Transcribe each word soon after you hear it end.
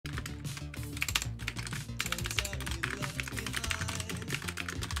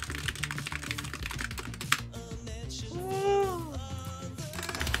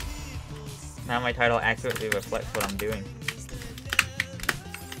Now my title accurately reflects what I'm doing.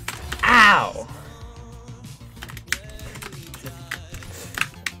 Ow!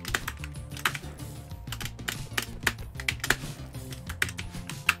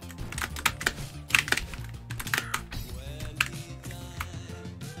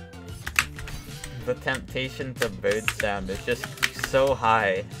 The temptation to bird sound is just so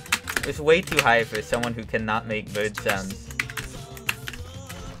high. It's way too high for someone who cannot make bird sounds.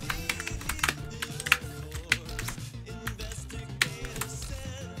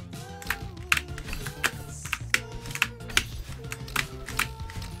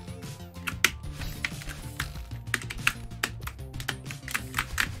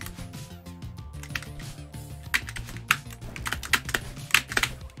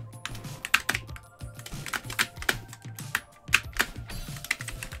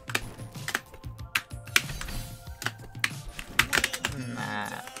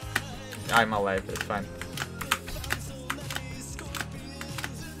 I'm alive, it's fine.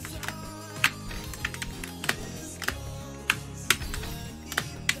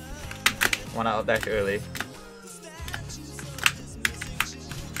 Wanna out dash early.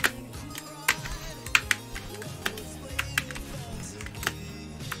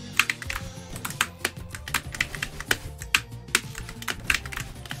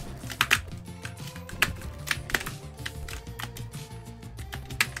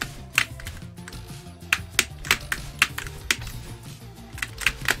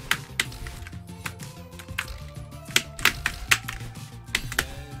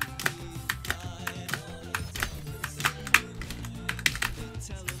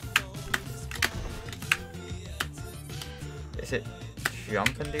 Is it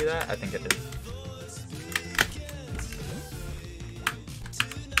jump and do that? I think it is.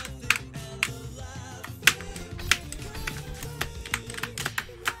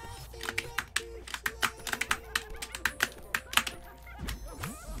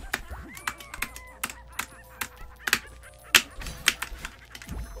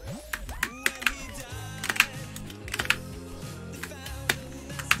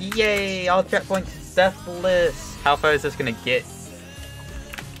 Yay! All checkpoints deathless! How far is this gonna get?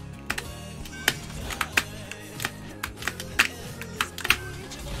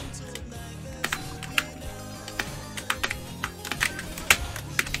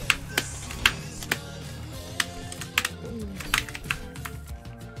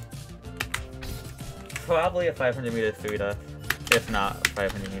 Probably a 500 meters through death. If not,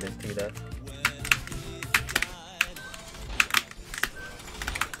 500 meters to death.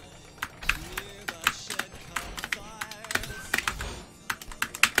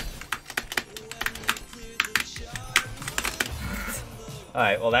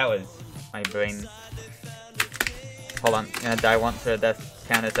 Alright, well that was my brain. Hold on, I'm gonna die once for death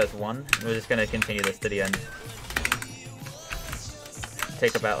count as 1. We're just gonna continue this to the end.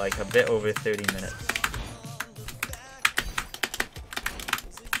 Take about like a bit over 30 minutes.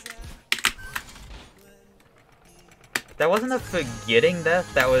 That wasn't a forgetting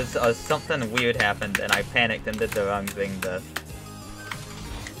death, that was something weird happened and I panicked and did the wrong thing death.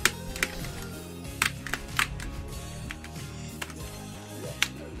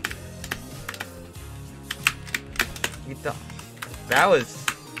 That was...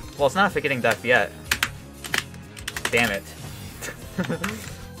 well, it's not a forgetting death yet. Damn it.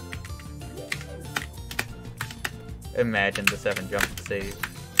 Imagine the 7 jump save.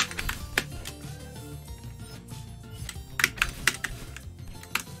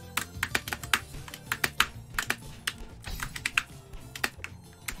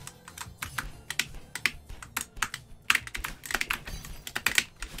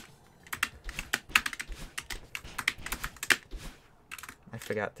 I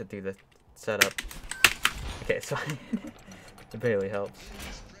forgot to do the setup. Okay, it's fine. It barely helps.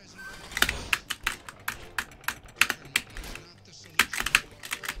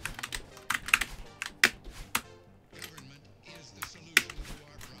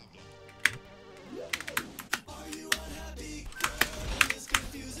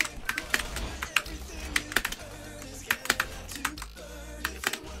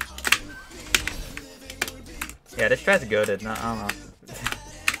 Yeah, this strat's goated. No, I don't know.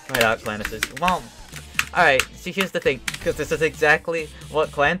 Right out, Clantis. Well, alright, see, here's the thing, because this is exactly what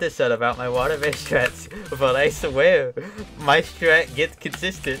Clantis said about my water-based strats, but I swear, my strat gets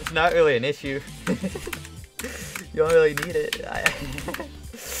consistent. It's not really an issue. You don't really need it.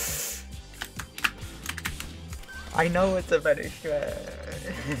 I know it's a better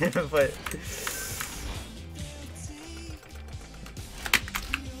strat, but...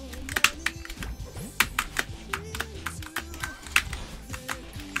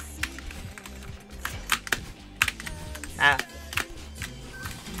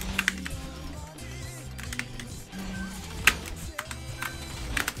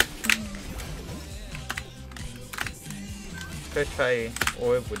 first try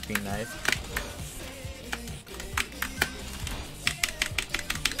orb would be nice.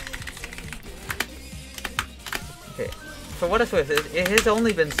 Okay, for what it's worth, it has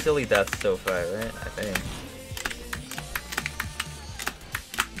only been silly deaths so far, right? I think.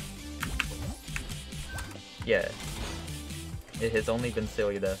 Yeah. It has only been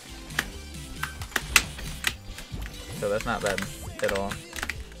silly deaths. So that's not bad at all.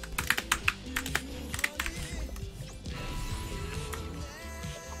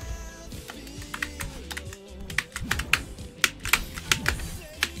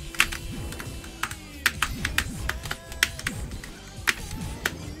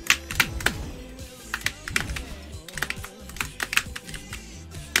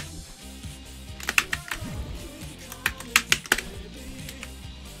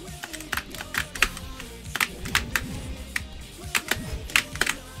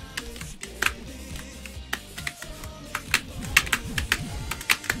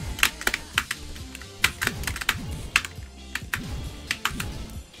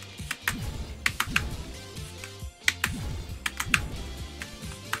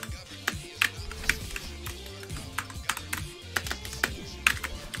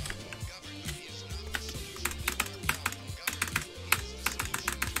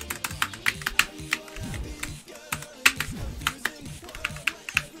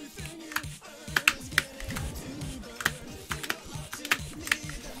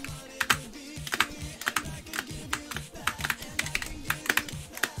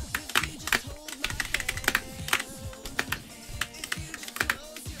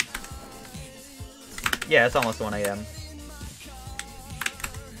 Yeah, it's almost 1 AM.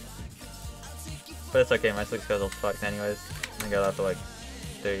 But it's okay, my sleep schedule's fucked anyways. I got out to like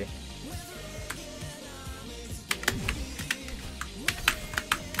 3.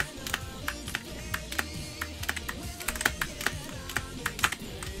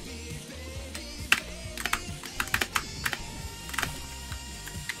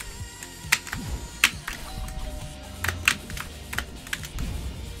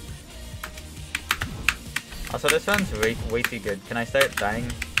 Also, this one's way too good. Can I start dying?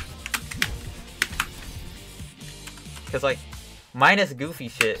 Cause like, minus goofy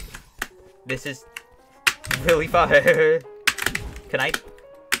shit, this is really far. Can I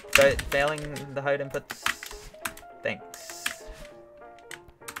start failing the hard inputs? Thanks.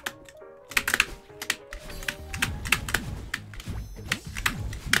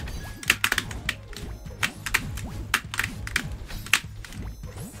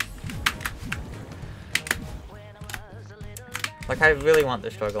 Like, I really want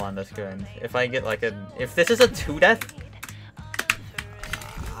the struggle on this grind. If I get like if this is a 2-death,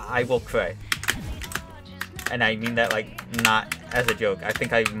 I will cry. And I mean that like not as a joke. I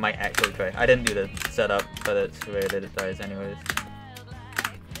think I might actually cry. I didn't do the setup, but it's rare that it dies anyways.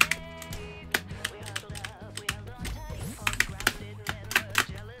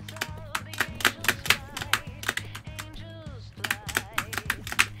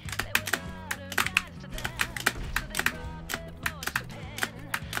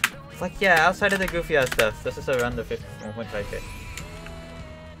 Like, yeah, outside of the goofy ass stuff, this is around the 1.5k.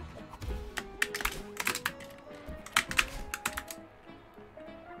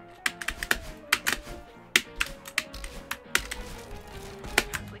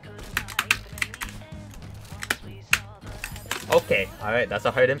 Okay, alright, that's a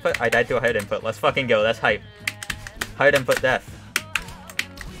hard input. I died to a hard input. Let's fucking go, that's hype. Hard input death.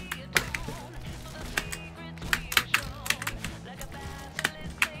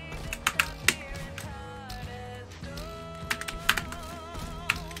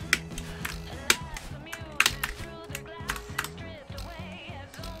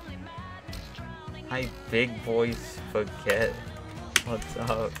 My big boys forget. What's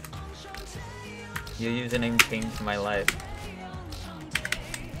up? Your username changed my life.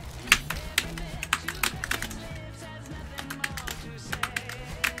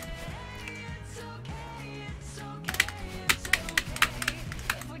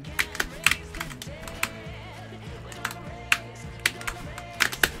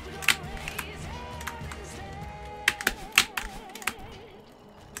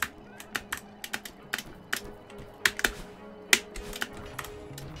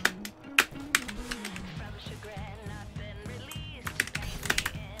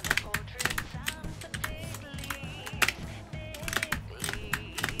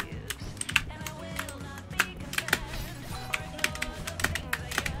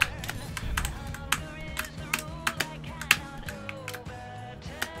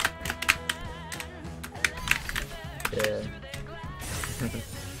 Yeah.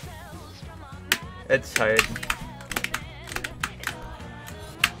 It's hard.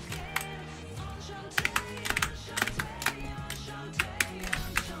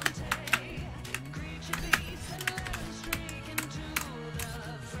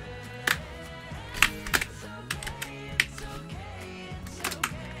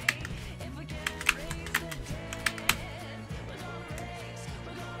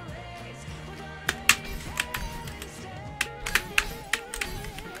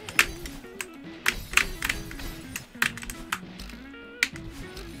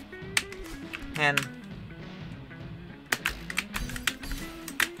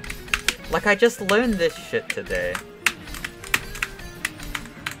 Like, I just learned this shit today.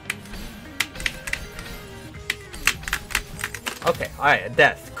 Okay, alright,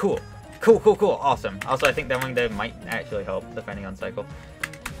 death. Cool. Cool. Awesome. Also, I think that one there might actually help, depending on cycle.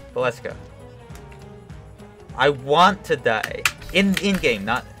 But let's go. I want to die. In-game,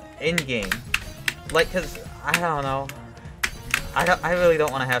 not in-game. Like, cause, I don't know. I really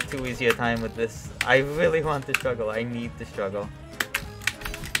don't want to have too easy a time with this. I really want to struggle. I need to struggle.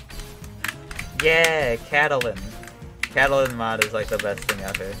 Yeah, Catalan. Catalan mod is like the best thing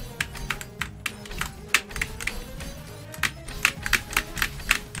ever.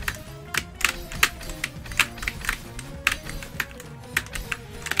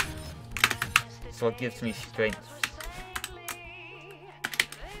 It's what gives me strength.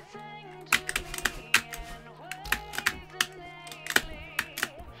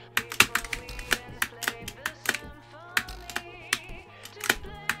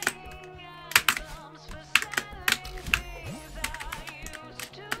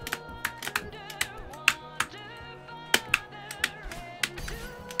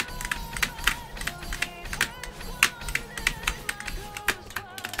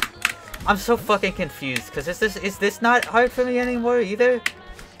 I'm so fucking confused, because is this not hard for me anymore either?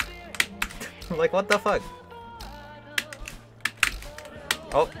 Like, what the fuck?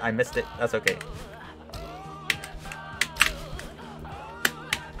 Oh, I missed it. That's okay.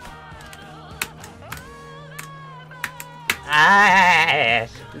 Ah!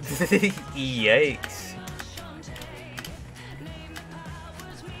 Yikes.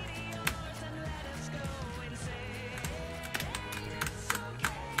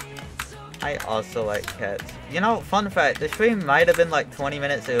 I also like cats. You know, fun fact, the stream might have been like 20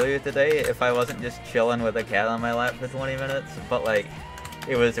 minutes earlier today if I wasn't just chilling with a cat on my lap for 20 minutes, but like,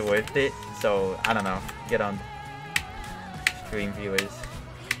 it was worth it, so I don't know. Get on stream viewers.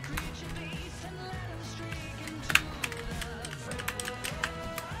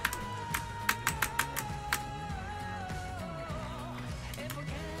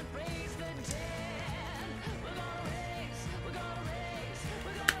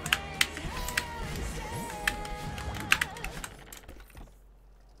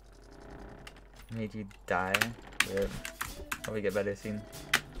 Made you die. Yep. Probably get better soon.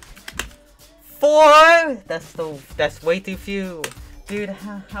 4! That's way too few. Dude,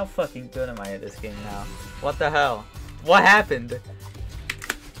 how fucking good am I at this game now? What the hell? What happened?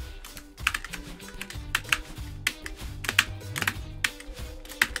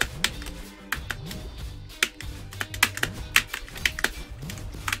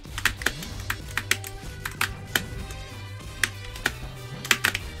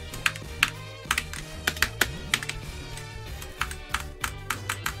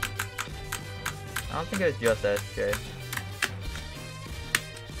 I don't think it was just SJ.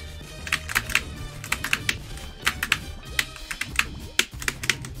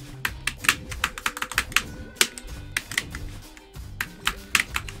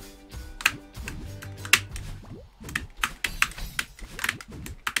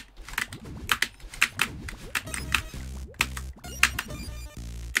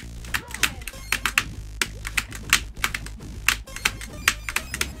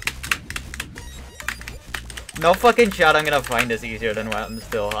 No fucking shot I'm gonna find this easier than Wouten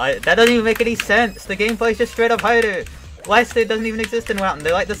still. That doesn't even make any sense. The gameplay's just straight up harder. Last state doesn't even exist in Wouten.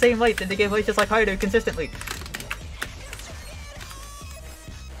 They're like the same lights and the gameplay's just like harder consistently.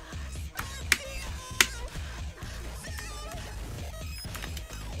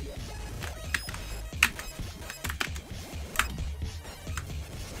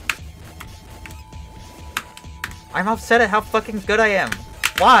 I'm upset at how fucking good I am.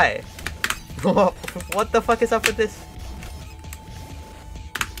 Why? What the fuck is up with this?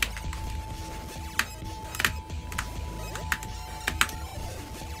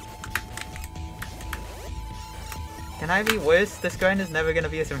 Can I be worse? This grind is never gonna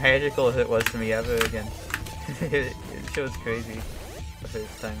be as magical as it was to me ever again. It shows crazy the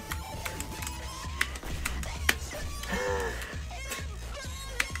first time.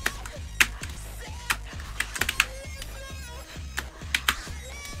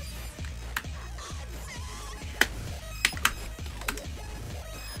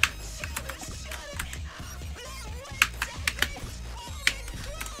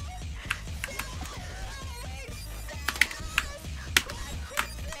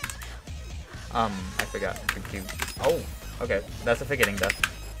 I forgot. Oh, okay. That's a forgetting death.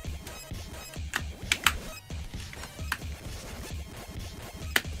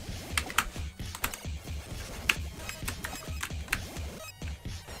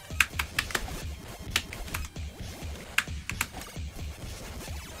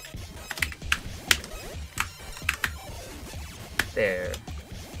 There.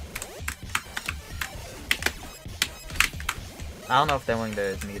 I don't know if throwing there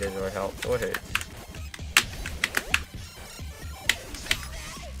is needed or helps or hurts.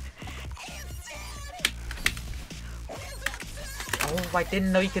 Oh, I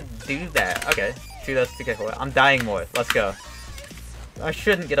didn't know you could do that. Okay, shoot us to get away. I'm dying more. Let's go. I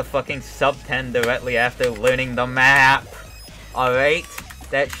shouldn't get a fucking sub 10 directly after learning the map. Alright?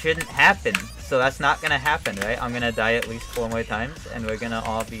 That shouldn't happen. So that's not gonna happen, right? I'm gonna die at least 4 more times, and we're gonna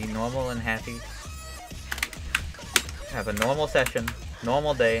all be normal and happy. Have a normal session.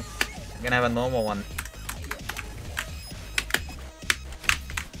 Normal day. I'm gonna have a normal one.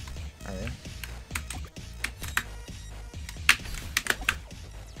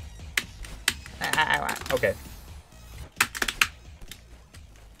 Alright. Okay.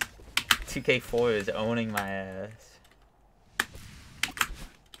 2K4 is owning my ass.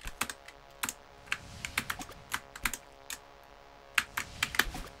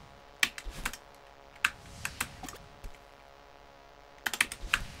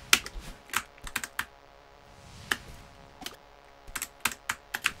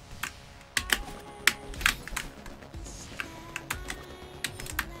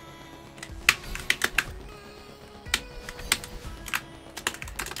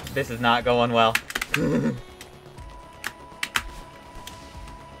 This is not going well.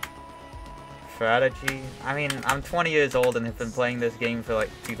 Strategy? I mean, I'm 20 years old and have been playing this game for like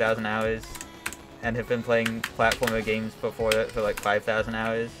 2,000 hours. And have been playing platformer games before it for like 5,000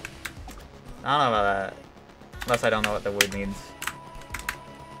 hours. I don't know about that. Unless I don't know what the word means.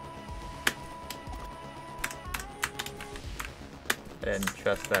 I didn't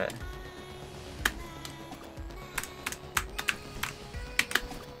trust that.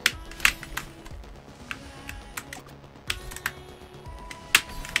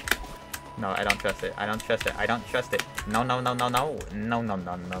 No, I don't trust it. I don't trust it. I don't trust it. No, no, no, no, no. No, no,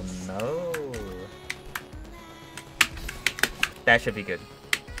 no, no, no. That should be good.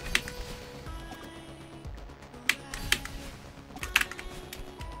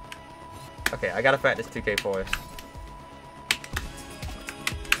 Okay, I gotta practice 2K4.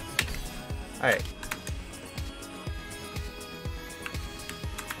 Alright.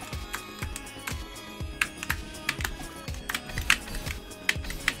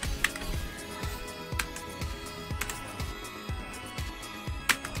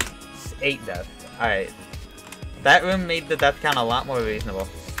 It's 8 death. Alright. That room made the death count a lot more reasonable.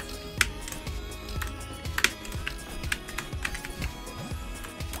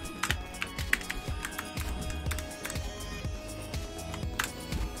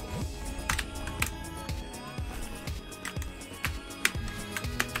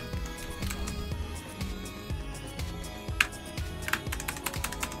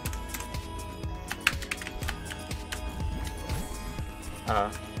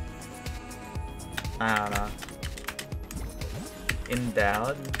 I don't know.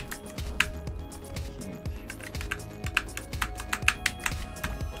 Endowed? Huge.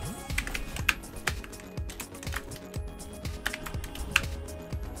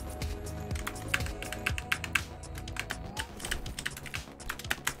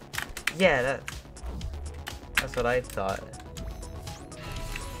 Yeah, that's what I thought.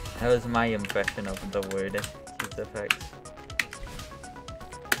 That was my impression of the word use effects.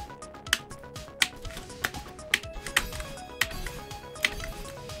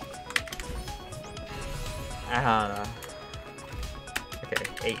 I don't know. Okay,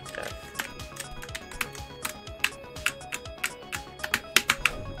 8 death.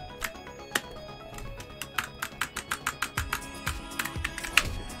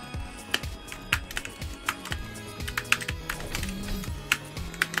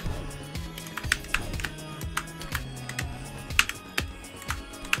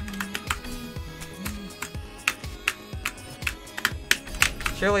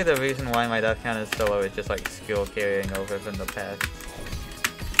 Surely the reason why my death count is so low is just like skill carrying over from the past.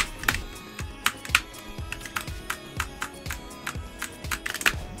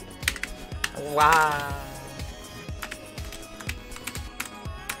 Wow.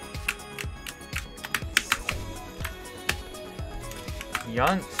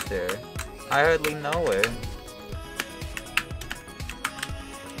 Youngster? I hardly know her.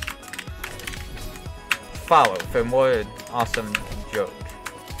 Follow for more awesome jokes.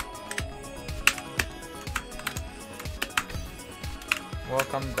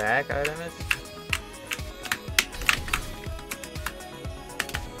 Welcome back, Artemis.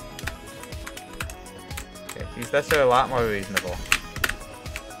 Okay, these deaths are a lot more reasonable.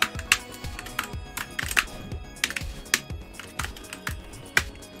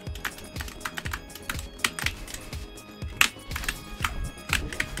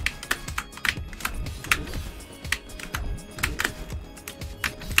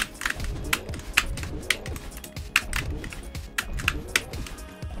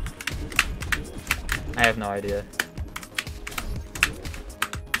 I have no idea.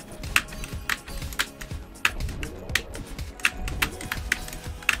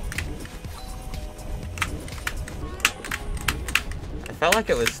 I felt like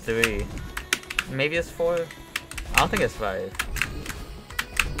it was 3. Maybe it's 4? I don't think it's 5.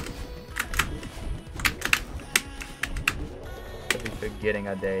 Could be forgetting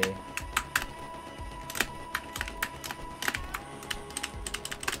a day.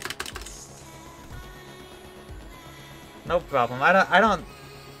 No problem. I don't...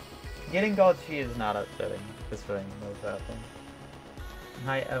 Getting gold Chi is not upsetting. This thing, no problem.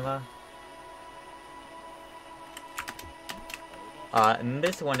 Hi, Emma. And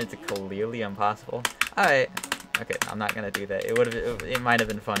this one is clearly impossible. Alright. Okay, I'm not gonna do that. It might have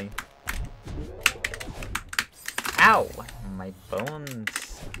been funny. Ow! My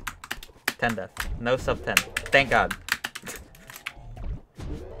bones. 10 death. No sub 10. Thank God.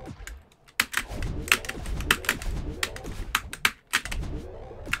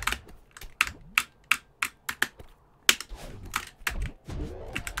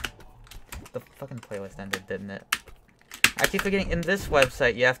 The fucking playlist ended, didn't it? I keep forgetting, in this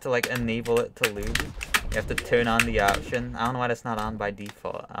website, you have to, like, enable it to loop. You have to turn on the option. I don't know why that's not on by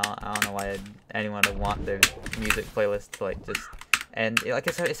default. I don't know why anyone would want their music playlist to, like, just... And, like,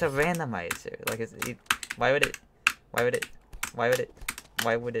 it's a randomizer. Like, why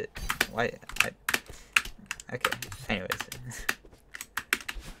would it... Okay, anyways.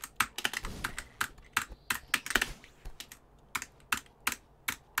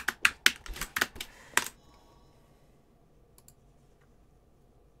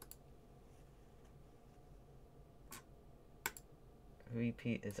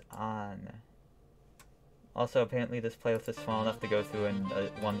 Repeat is on. Also, apparently this playlist is small enough to go through in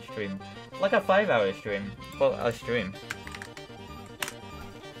one stream. Like a 5-hour stream. Well, a stream.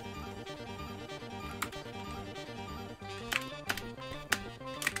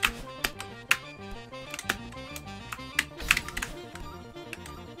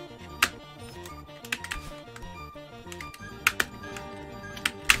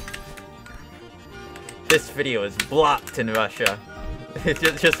 This video is blocked in Russia.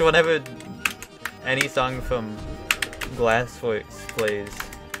 It's just whenever any song from Glassworks plays,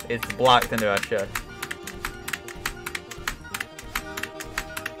 it's blocked in Russia.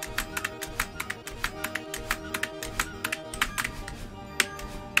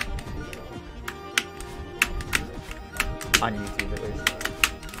 On YouTube, at least.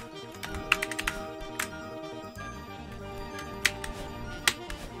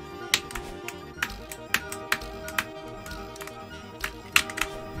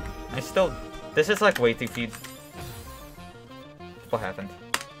 This is like way too few. What happened?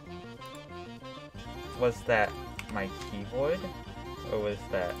 Was that my keyboard? Or was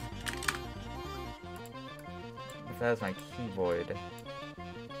that... If that was my keyboard...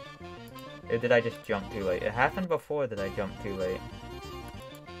 Or did I just jump too late? It happened before that I jumped too late.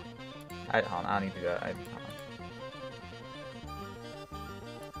 Hold on, I don't need to do that.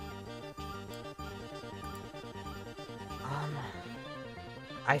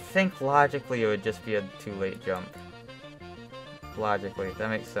 I think logically it would just be a too late jump. Logically, that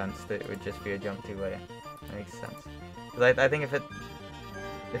makes sense that it would just be a jump too late. That makes sense. Because I think if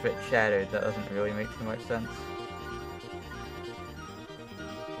it shattered, that doesn't really make too much sense.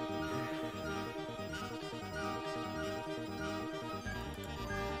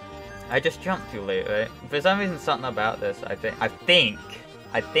 I just jumped too late, right? For some reason, something about this, I think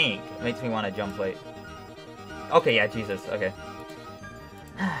makes me want to jump late. Okay, yeah, Jesus, okay.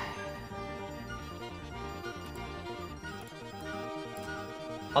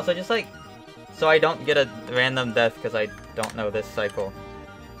 Also, just like, so I don't get a random death because I don't know this cycle,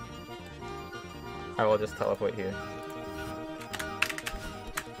 I will just teleport here.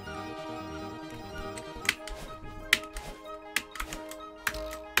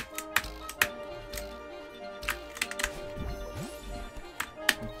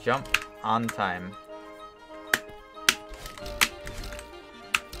 Jump on time.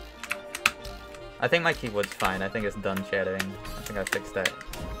 I think my keyboard's fine. I think it's done shattering. I think I fixed that.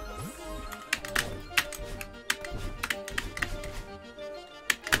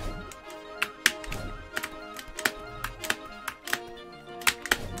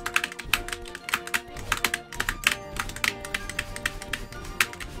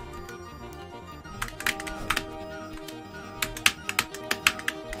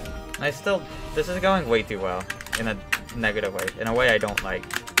 This is going way too well, in a negative way, in a way I don't like.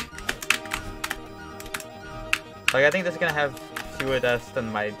 Like, I think this is gonna have fewer deaths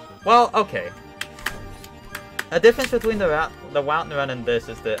than my... Well, okay. A difference between the Mountain Run and this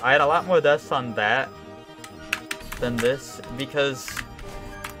is that I had a lot more deaths on that, than this because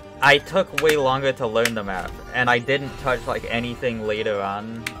I took way longer to learn the map, and I didn't touch like anything later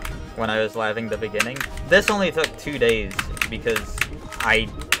on when I was living the beginning. This only took 2 days because I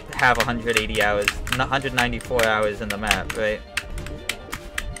have 180 hours, 194 hours in the map, right?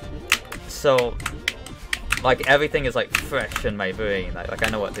 So, like, everything is like fresh in my brain. Like I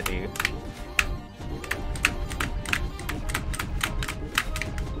know what to do.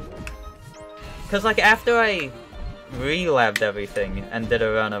 Cause like after I re-labbed everything and did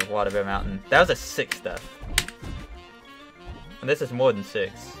a run of Waterbear Mountain, that was a 6 death. And this is more than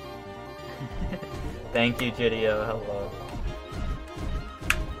 6. Thank you, Jidio. Hello.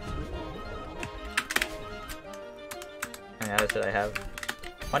 How many hours did I have?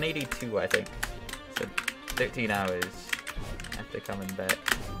 182, I think. So 13 hours after coming back.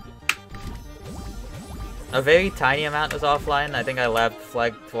 A very tiny amount was offline. I think I labbed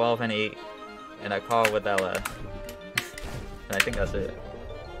flag 12 and 8 in a call with Ella. And I think that's it.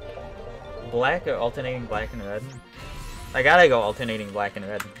 Black or alternating black and red? I gotta go alternating black and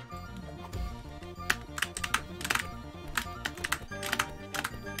red.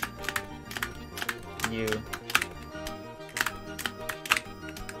 You.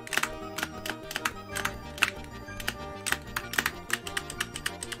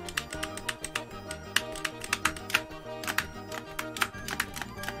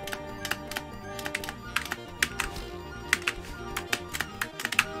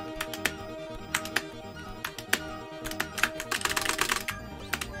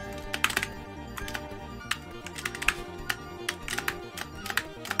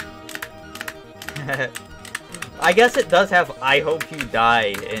 I guess it does have "I hope you die"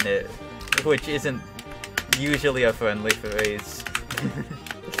 in it, which isn't usually a friendly phrase.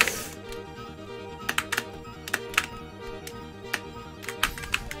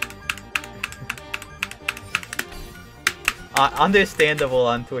 Understandable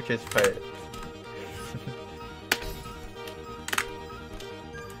on Twitch's part.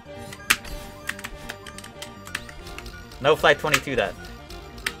 No flag 22 that.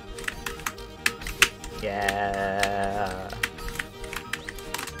 Yeah.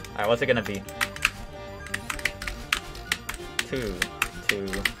 Alright, what's it gonna be? 2.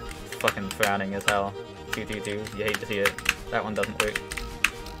 Fucking frowning as hell. 2. You hate to see it. That one doesn't work.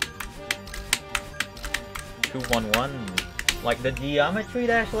 211. Like the geometry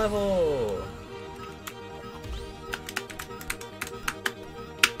dash level.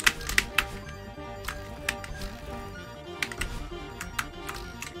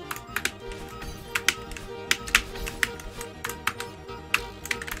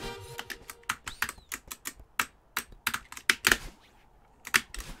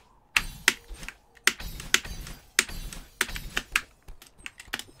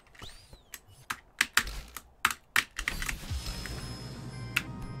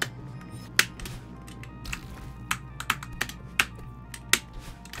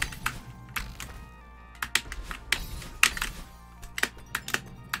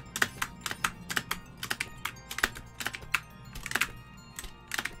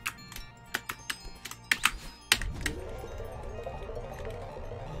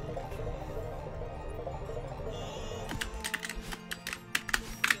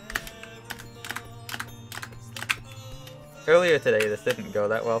 Earlier today, this didn't go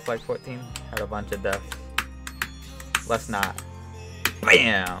that well, flag 14. Had a bunch of deaths. Let's not.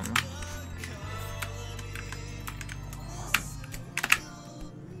 BAM!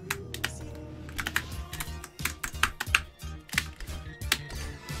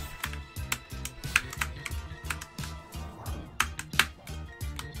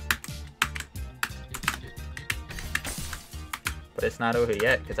 But it's not over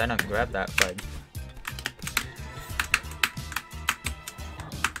yet, because I don't grab that flag.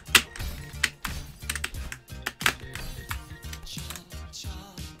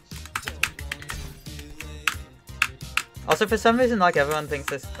 Also, for some reason, like, everyone thinks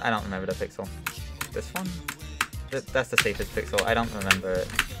this... I don't remember the pixel. This one? That's the safest pixel. I don't remember it.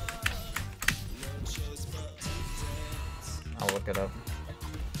 I'll look it up.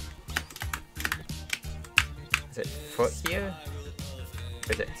 Is it foot here?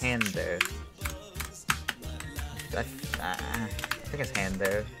 Or is it hand there? I think it's hand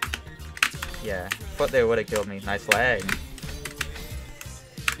there. Yeah, foot there would have killed me. Nice lag.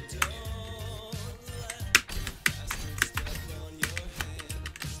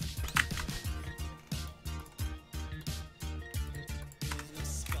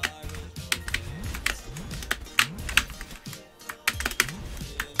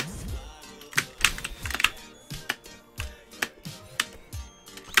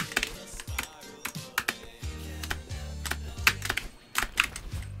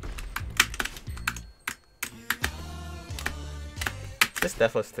 this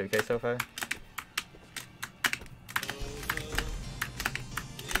Deathless 3K so far?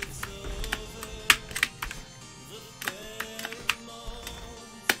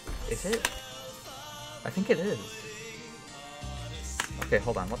 Is it? I think it is. Okay,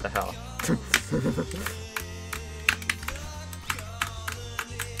 hold on, what the hell?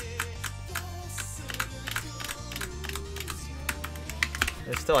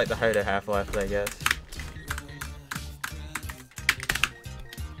 There's still like the harder half left, I guess.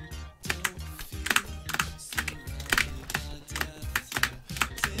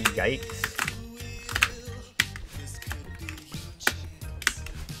 Yikes.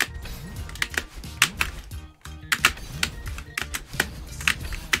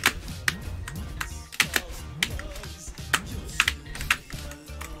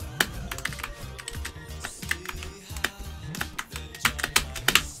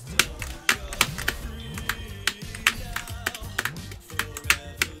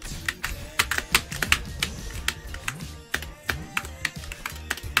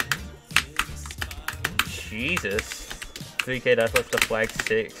 Jesus. 3K Deathless to flag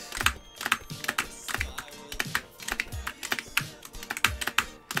 6.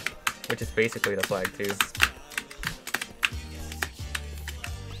 Which is basically the flag 2.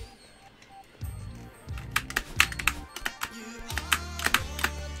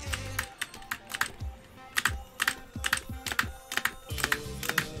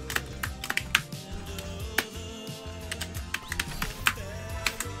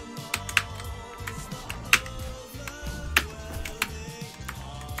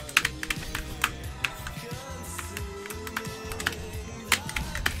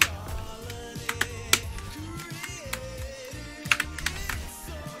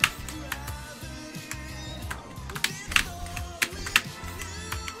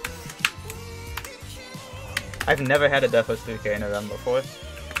 I've never had a Deathless 3K in a run before,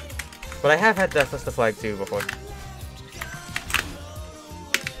 but I have had Deathless to flag 2 before.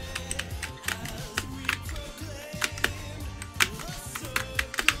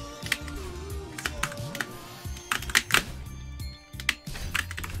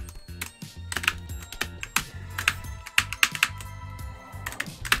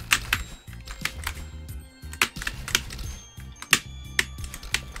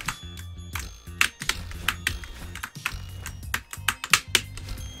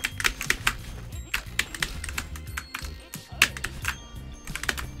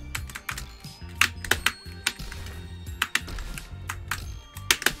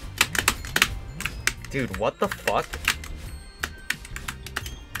 Dude, what the fuck?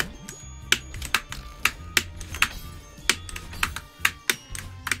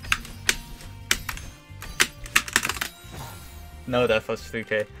 No, that was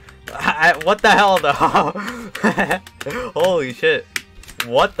 3K. What the hell though? Holy shit.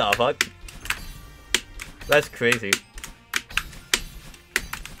 What the fuck? That's crazy.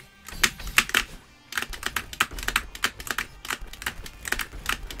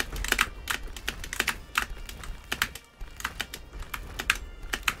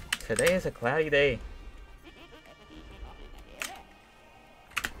 Today is a cloudy day.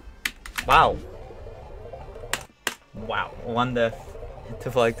 Wow. Wow. 1 death to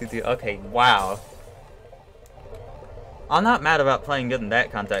flag 2-2. Okay, wow. I'm not mad about playing good in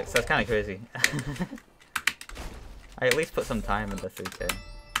that context. That's kind of crazy. I at least put some time into 3K.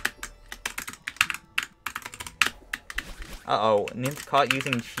 Uh-oh. ninz caught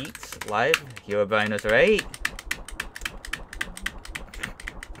using cheats live. Herobrine was right.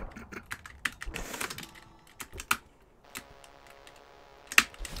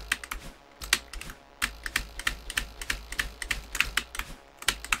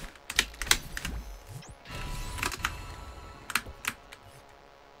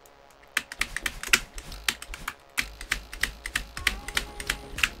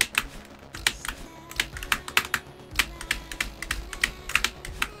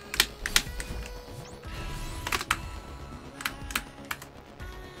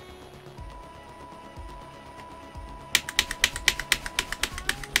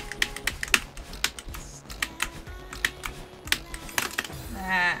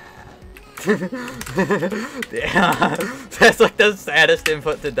 Damn, that's like the saddest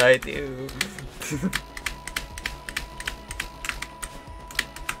input to die to.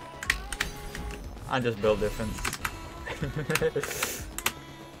 I'm just build difference.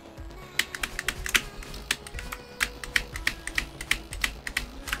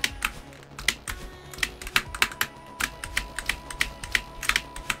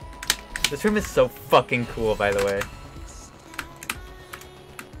 This room is so fucking cool, by the way.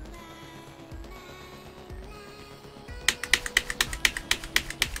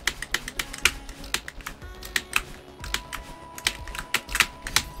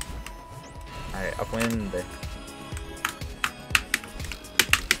 Alright, upwind.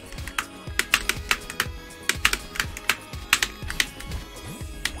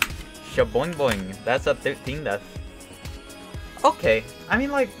 Shaboing boing. That's a 13 death. Okay, I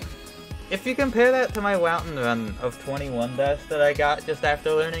mean, like, if you compare that to my Wouten run of 21 deaths that I got just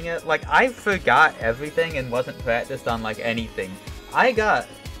after learning it, like, I forgot everything and wasn't practiced on, like, anything. I got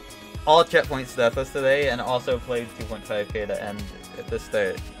all checkpoints deathless today and also played 2.5k to end at the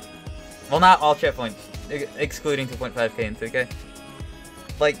start. Well, not all checkpoints, excluding 2.5k and 3k.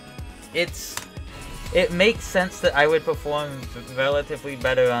 Like, it makes sense that I would perform relatively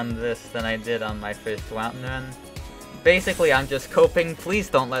better on this than I did on my first Wouten run. Basically, I'm just coping. Please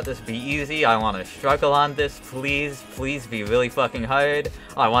don't let this be easy. I want to struggle on this. Please, please be really fucking hard.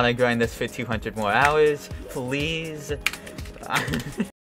 I want to grind this for 200 more hours. Please.